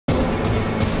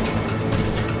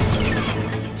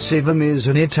Civem is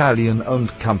an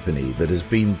Italian-owned company that has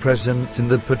been present in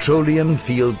the petroleum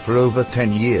field for over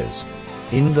 10 years.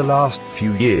 In the last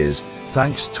few years,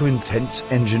 thanks to intense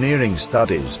engineering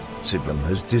studies, Civem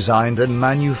has designed and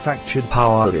manufactured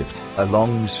PowerLift, a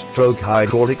long-stroke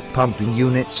hydraulic pumping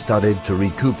unit studied to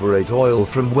recuperate oil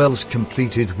from wells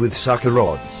completed with sucker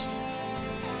rods.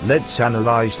 Let's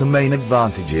analyze the main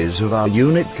advantages of our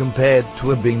unit compared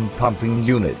to a beam pumping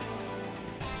unit.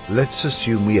 Let's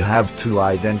assume we have two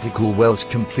identical wells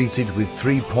completed with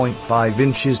 3.5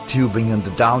 inches tubing and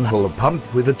a downhole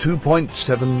pump with a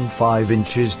 2.75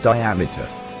 inches diameter.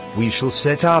 We shall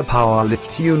set our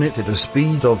PowerLift unit at a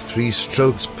speed of 3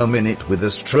 strokes per minute with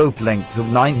a stroke length of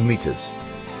 9 meters.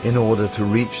 In order to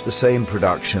reach the same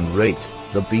production rate,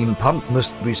 the beam pump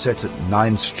must be set at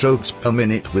 9 strokes per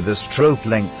minute with a stroke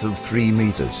length of 3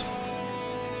 meters.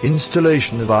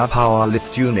 Installation of our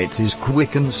PowerLift unit is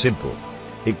quick and simple.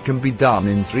 It can be done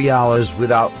in 3 hours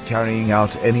without carrying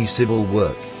out any civil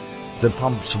work. The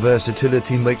pump's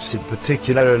versatility makes it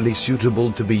particularly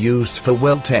suitable to be used for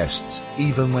well tests,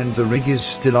 even when the rig is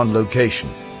still on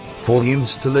location. For the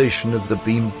installation of the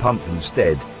beam pump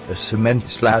instead, a cement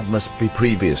slab must be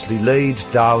previously laid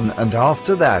down, and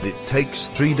after that it takes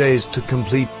 3 days to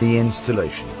complete the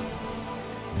installation.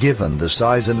 Given the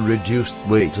size and reduced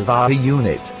weight of our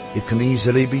unit, it can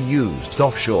easily be used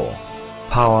offshore.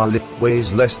 PowerLift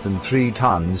weighs less than 3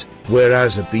 tons,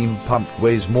 whereas a beam pump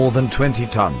weighs more than 20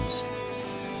 tons.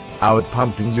 Our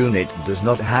pumping unit does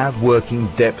not have working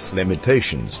depth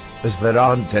limitations, as there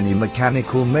aren't any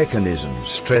mechanical mechanisms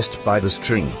stressed by the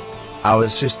string. Our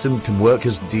system can work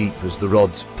as deep as the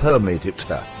rods permit it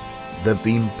to. The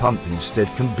beam pump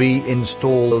instead can be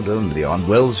installed only on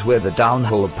wells where the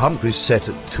downhole pump is set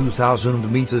at 2,000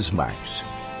 meters max.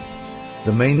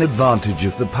 The main advantage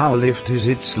of the PowerLift is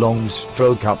its long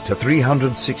stroke up to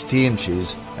 360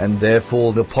 inches, and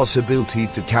therefore the possibility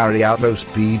to carry out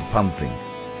low-speed pumping.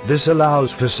 This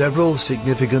allows for several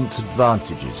significant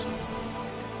advantages.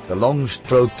 The long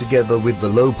stroke together with the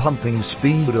low pumping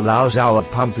speed allows our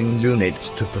pumping unit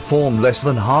to perform less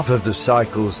than half of the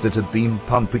cycles that a beam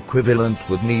pump equivalent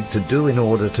would need to do in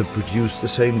order to produce the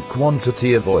same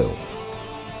quantity of oil.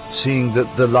 Seeing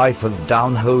that the life of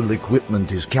downhole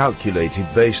equipment is calculated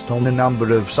based on the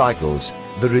number of cycles,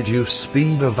 the reduced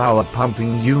speed of our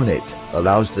pumping unit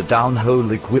allows the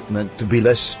downhole equipment to be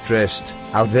less stressed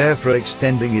out, therefore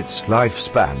extending its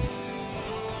lifespan.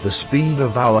 The speed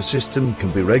of our system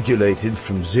can be regulated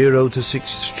from 0 to 6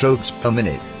 strokes per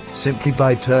minute, simply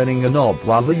by turning a knob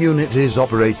while the unit is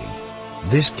operating.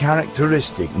 This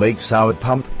characteristic makes our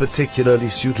pump particularly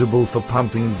suitable for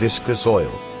pumping viscous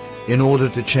oil. In order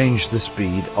to change the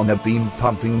speed on a beam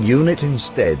pumping unit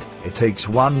instead, it takes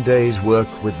 1 day's work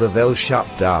with the valve shut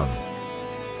down.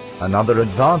 Another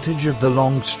advantage of the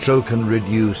long stroke and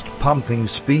reduced pumping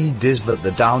speed is that the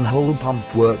downhole pump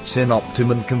works in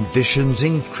optimum conditions,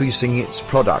 increasing its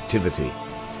productivity.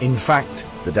 In fact,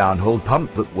 the downhole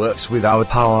pump that works with our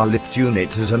PowerLift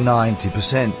unit has a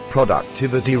 90%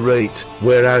 productivity rate,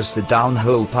 whereas the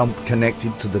downhole pump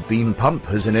connected to the beam pump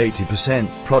has an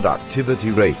 80% productivity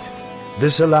rate.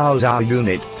 This allows our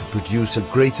unit to produce a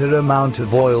greater amount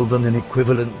of oil than an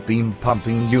equivalent beam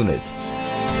pumping unit.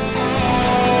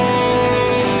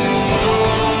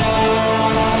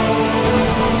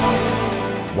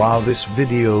 While this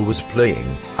video was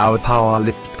playing, our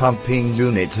PowerLift pumping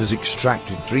unit has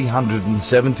extracted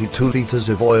 372 liters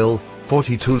of oil,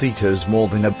 42 liters more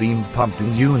than a beam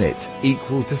pumping unit,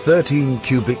 equal to 13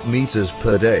 cubic meters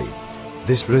per day.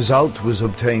 This result was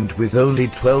obtained with only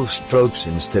 12 strokes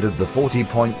instead of the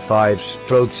 40.5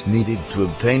 strokes needed to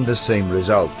obtain the same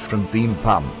result from beam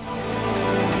pump.